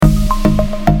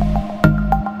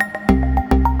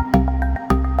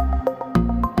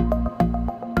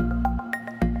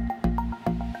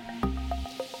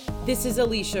This is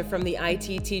Alicia from the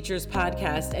IT Teachers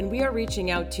Podcast, and we are reaching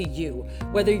out to you.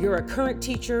 Whether you're a current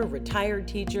teacher, retired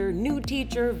teacher, new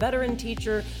teacher, veteran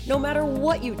teacher, no matter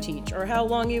what you teach or how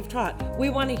long you've taught, we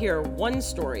want to hear one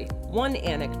story, one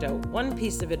anecdote, one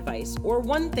piece of advice, or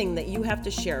one thing that you have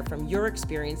to share from your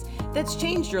experience that's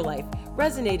changed your life,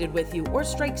 resonated with you, or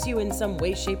strikes you in some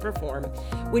way, shape, or form.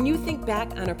 When you think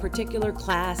back on a particular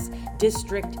class,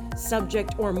 district,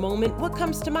 subject, or moment, what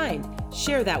comes to mind?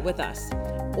 Share that with us.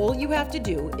 All you have to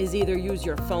do is either use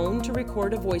your phone to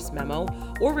record a voice memo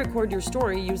or record your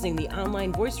story using the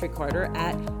online voice recorder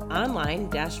at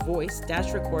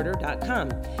online-voice-recorder.com,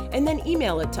 and then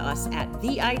email it to us at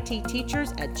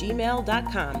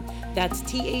theitteachers@gmail.com. That's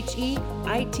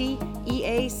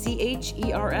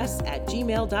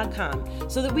theiteachers@gmail.com,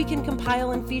 so that we can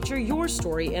compile and feature your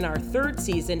story in our third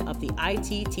season of the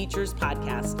IT Teachers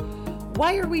Podcast.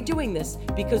 Why are we doing this?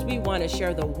 Because we want to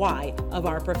share the why of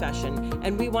our profession,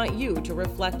 and we want you to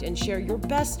reflect and share your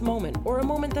best moment or a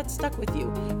moment that stuck with you.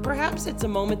 Perhaps it's a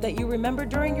moment that you remember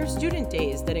during your student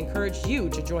days that encouraged you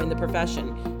to join the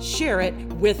profession. Share it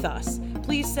with us.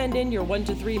 Please send in your 1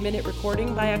 to 3 minute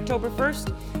recording by October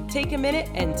 1st. Take a minute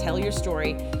and tell your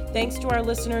story. Thanks to our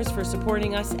listeners for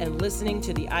supporting us and listening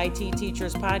to the IT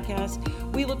Teachers Podcast.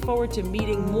 We look forward to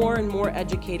meeting more and more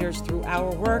educators through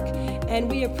our work, and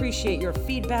we appreciate your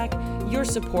feedback, your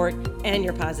support, and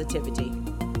your positivity.